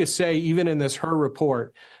try to say, even in this Hur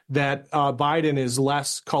report, that Biden is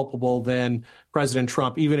less culpable than President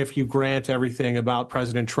Trump, even if you grant everything about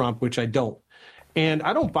President Trump, which I don't. And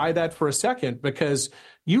I don't buy that for a second, because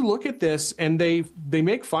you look at this and they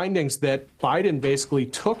make findings that Biden basically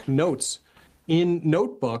took notes in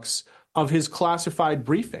notebooks of his classified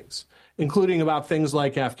briefings, including about things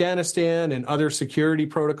like Afghanistan and other security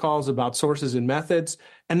protocols about sources and methods.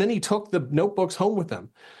 And then he took the notebooks home with him.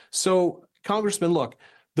 So, Congressman, look,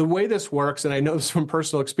 the way this works, and I know this from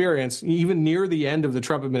personal experience, even near the end of the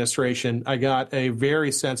Trump administration, I got a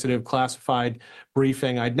very sensitive classified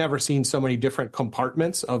briefing. I'd never seen so many different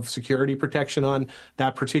compartments of security protection on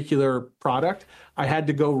that particular product. I had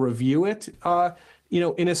to go review it,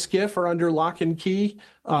 in a SCIF or under lock and key,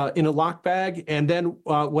 in a lock bag. And then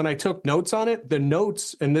when I took notes on it, the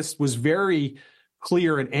notes, and this was very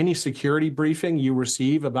clear in any security briefing you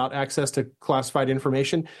receive about access to classified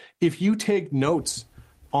information, if you take notes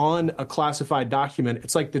on a classified document,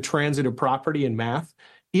 it's like the transitive property in math.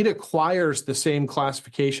 It acquires the same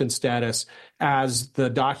classification status as the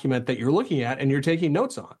document that you're looking at and you're taking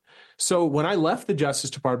notes on. So when I left the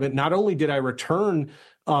Justice Department, not only did I return,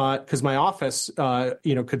 because my office,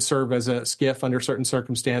 could serve as a SCIF under certain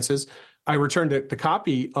circumstances, I returned the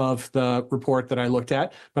copy of the report that I looked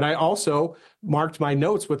at, but I also marked my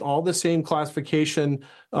notes with all the same classification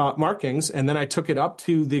markings, and then I took it up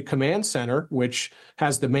to the command center, which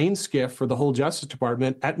has the main SCIF for the whole Justice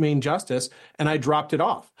Department at Main Justice, and I dropped it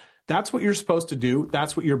off. That's what you're supposed to do.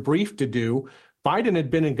 That's what you're briefed to do. Biden had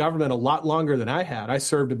been in government a lot longer than I had. I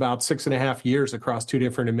served about 6.5 years across 2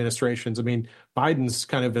 different administrations. I mean, Biden's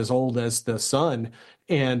kind of as old as the sun,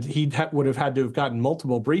 and he would have had to have gotten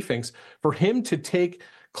multiple briefings. For him to take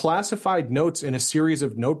classified notes in a series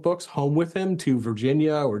of notebooks home with him to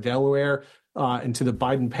Virginia or Delaware and to the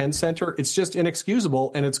Biden Penn Center, it's just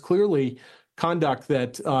inexcusable, and it's clearly conduct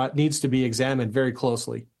that needs to be examined very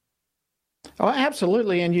closely. Oh,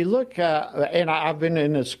 absolutely. And you look, and I've been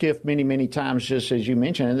in a SCIF many, many times, just as you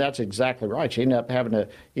mentioned, and that's exactly right. You end up having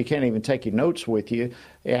you can't even take your notes with you.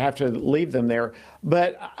 You have to leave them there.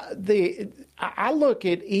 But I look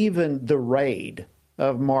at even the raid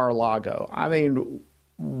of Mar-a-Lago. I mean,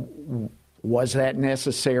 was that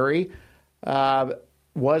necessary?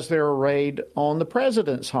 Was there a raid on the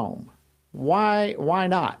president's home? Why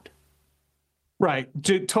not? Right.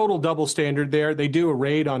 Total double standard there. They do a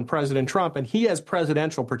raid on President Trump, and he has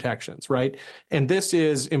presidential protections, right? And this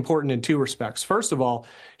is important in 2 respects. First of all,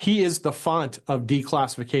 he is the font of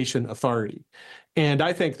declassification authority. And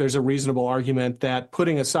I think there's a reasonable argument that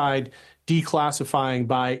putting aside declassifying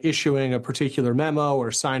by issuing a particular memo or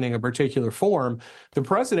signing a particular form, the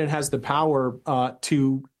president has the power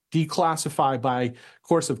to declassify by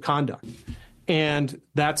course of conduct. And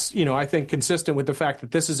that's, I think, consistent with the fact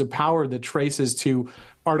that this is a power that traces to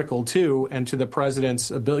Article 2 and to the president's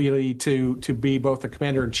ability to be both the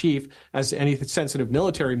commander-in-chief as to any sensitive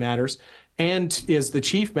military matters and is the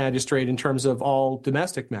chief magistrate in terms of all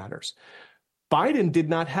domestic matters. Biden did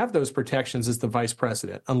not have those protections as the vice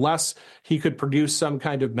president, unless he could produce some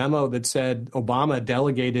kind of memo that said Obama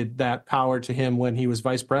delegated that power to him when he was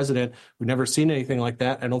vice president. We've never seen anything like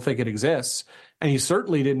that. I don't think it exists. And he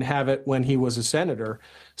certainly didn't have it when he was a senator.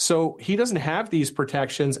 So he doesn't have these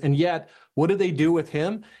protections. And yet, what do they do with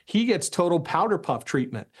him? He gets total powder puff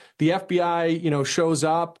treatment. The FBI, shows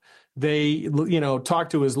up. They,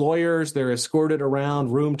 talk to his lawyers. They're escorted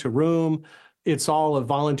around room to room. It's all a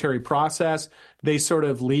voluntary process. They sort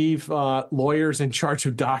of leave lawyers in charge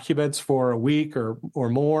of documents for a week or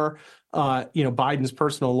more, Biden's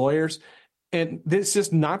personal lawyers. And this is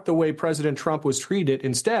just not the way President Trump was treated.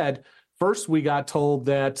 Instead, first we got told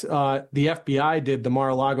that the FBI did the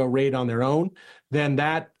Mar-a-Lago raid on their own. Then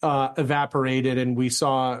that evaporated, and we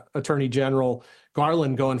saw Attorney General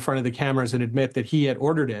Garland go in front of the cameras and admit that he had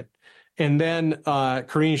ordered it. And then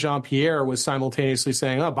Karine Jean-Pierre was simultaneously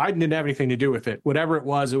saying, oh, Biden didn't have anything to do with it. Whatever it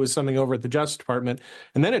was something over at the Justice Department.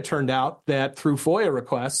 And then it turned out that through FOIA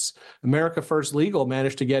requests, America First Legal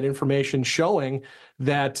managed to get information showing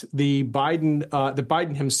that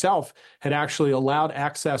Biden himself had actually allowed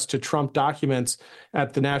access to Trump documents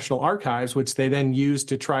at the National Archives, which they then used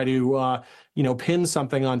to try to pin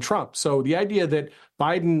something on Trump. So the idea that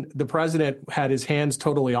Biden, the president, had his hands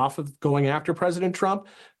totally off of going after President Trump,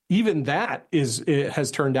 even that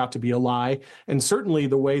has turned out to be a lie. And certainly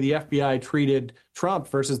the way the FBI treated Trump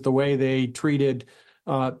versus the way they treated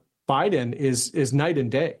Biden is night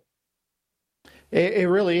and day. It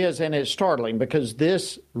really is, and it's startling because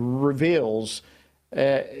this reveals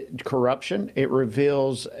corruption. It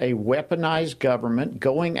reveals a weaponized government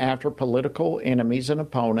going after political enemies and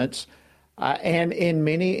opponents. And in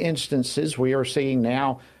many instances, we are seeing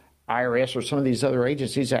now IRS or some of these other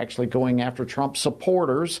agencies actually going after Trump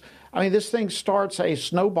supporters. I mean, this thing starts a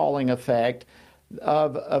snowballing effect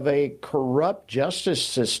of a corrupt justice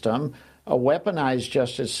system, a weaponized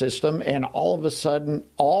justice system, and all of a sudden,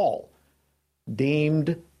 all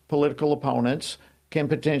deemed political opponents can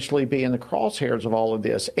potentially be in the crosshairs of all of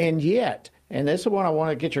this. And yet, and this is what I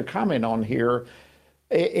want to get your comment on here,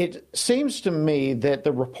 it seems to me that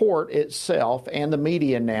the report itself and the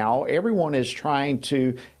media now, everyone is trying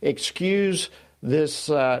to excuse this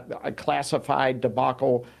classified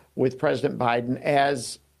debacle with President Biden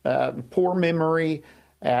as poor memory,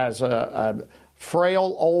 as a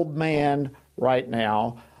frail old man right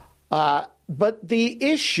now. But the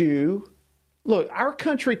issue, look, our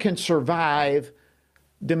country can survive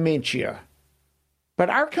dementia, but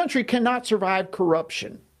our country cannot survive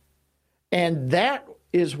corruption. And that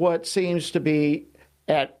is what seems to be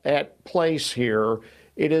at place here.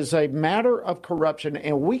 It is a matter of corruption,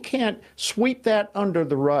 and we can't sweep that under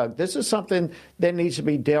the rug. This is something that needs to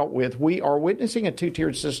be dealt with. We are witnessing a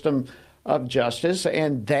two-tiered system of justice,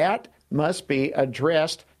 and that must be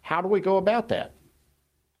addressed. How do we go about that?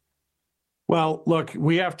 Well, look,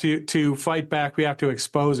 we have to fight back. We have to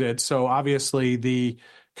expose it. So obviously the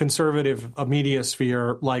conservative media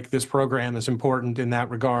sphere, like this program, is important in that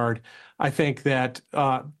regard. I think that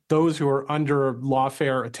those who are under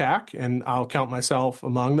lawfare attack, and I'll count myself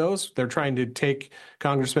among those, they're trying to take,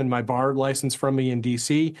 Congressman, my bar license from me in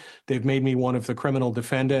D.C. They've made me one of the criminal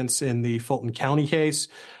defendants in the Fulton County case.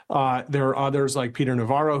 There are others like Peter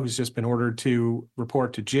Navarro, who's just been ordered to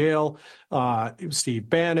report to jail, Steve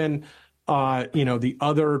Bannon, the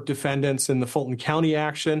other defendants in the Fulton County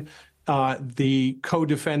action, the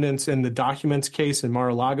co-defendants in the documents case in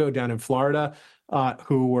Mar-a-Lago down in Florida,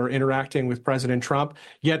 who were interacting with President Trump.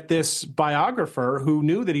 Yet this biographer who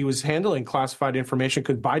knew that he was handling classified information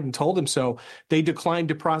because Biden told him so, they declined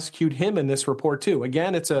to prosecute him in this report too.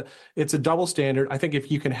 Again, it's a double standard. I think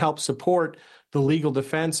if you can help support the legal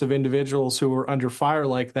defense of individuals who are under fire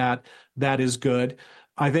like that, that is good.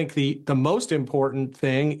 I think the most important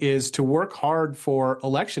thing is to work hard for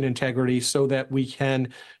election integrity so that we can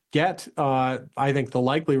get, I think, the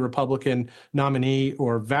likely Republican nominee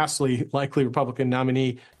or vastly likely Republican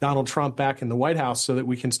nominee, Donald Trump, back in the White House so that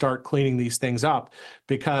we can start cleaning these things up.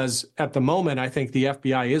 Because at the moment, I think the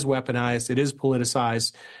FBI is weaponized. It is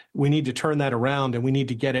politicized. We need to turn that around, and we need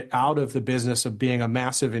to get it out of the business of being a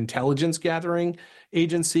massive intelligence gathering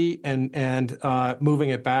agency and moving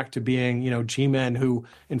it back to being, G-men who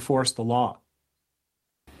enforce the law.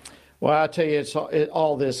 Well, I'll tell you,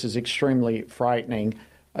 all this is extremely frightening.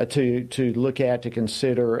 To look at, to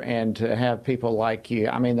consider, and to have people like you.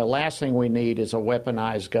 I mean, the last thing we need is a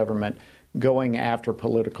weaponized government going after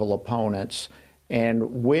political opponents.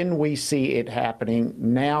 And when we see it happening,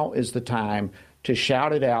 now is the time to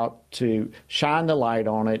shout it out, to shine the light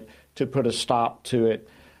on it, to put a stop to it.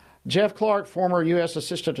 Jeff Clark, former U.S.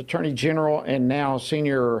 Assistant Attorney General and now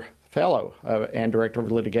Senior Fellow and Director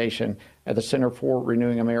of Litigation at the Center for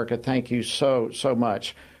Renewing America, thank you so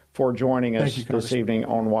much for joining us this evening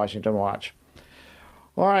on Washington Watch.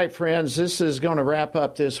 All right, friends, this is going to wrap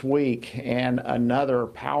up this week, and another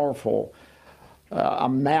powerful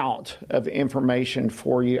amount of information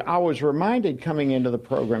for you. I was reminded coming into the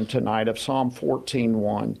program tonight of Psalm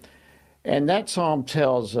 14:1, and that psalm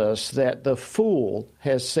tells us that the fool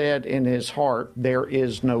has said in his heart, there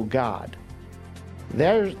is no God.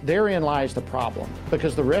 Therein lies the problem,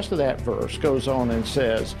 because the rest of that verse goes on and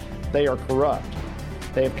says, they are corrupt.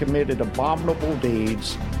 They have committed abominable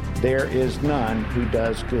deeds. There is none who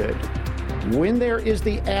does good. When there is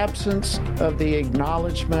the absence of the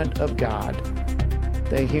acknowledgement of God,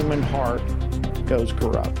 the human heart goes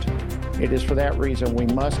corrupt. It is for that reason we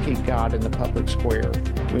must keep God in the public square.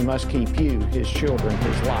 We must keep you, his children,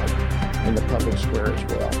 his life, in the public square as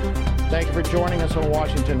well. Thank you for joining us on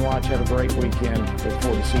Washington Watch. Have a great weekend. Look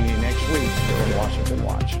forward to seeing you next week here on Washington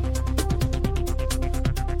Watch.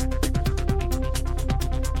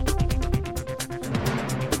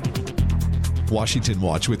 Washington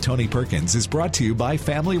Watch with Tony Perkins is brought to you by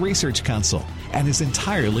Family Research Council and is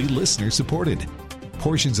entirely listener-supported.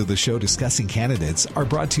 Portions of the show discussing candidates are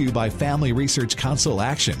brought to you by Family Research Council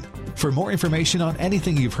Action. For more information on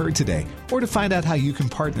anything you've heard today, or to find out how you can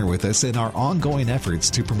partner with us in our ongoing efforts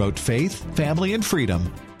to promote faith, family, and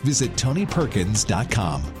freedom, visit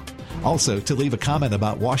TonyPerkins.com. Also, to leave a comment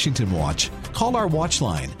about Washington Watch, call our watch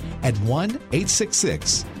line at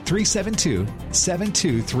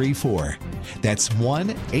 1-866-372-7234. That's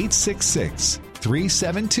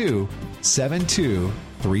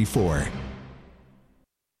 1-866-372-7234.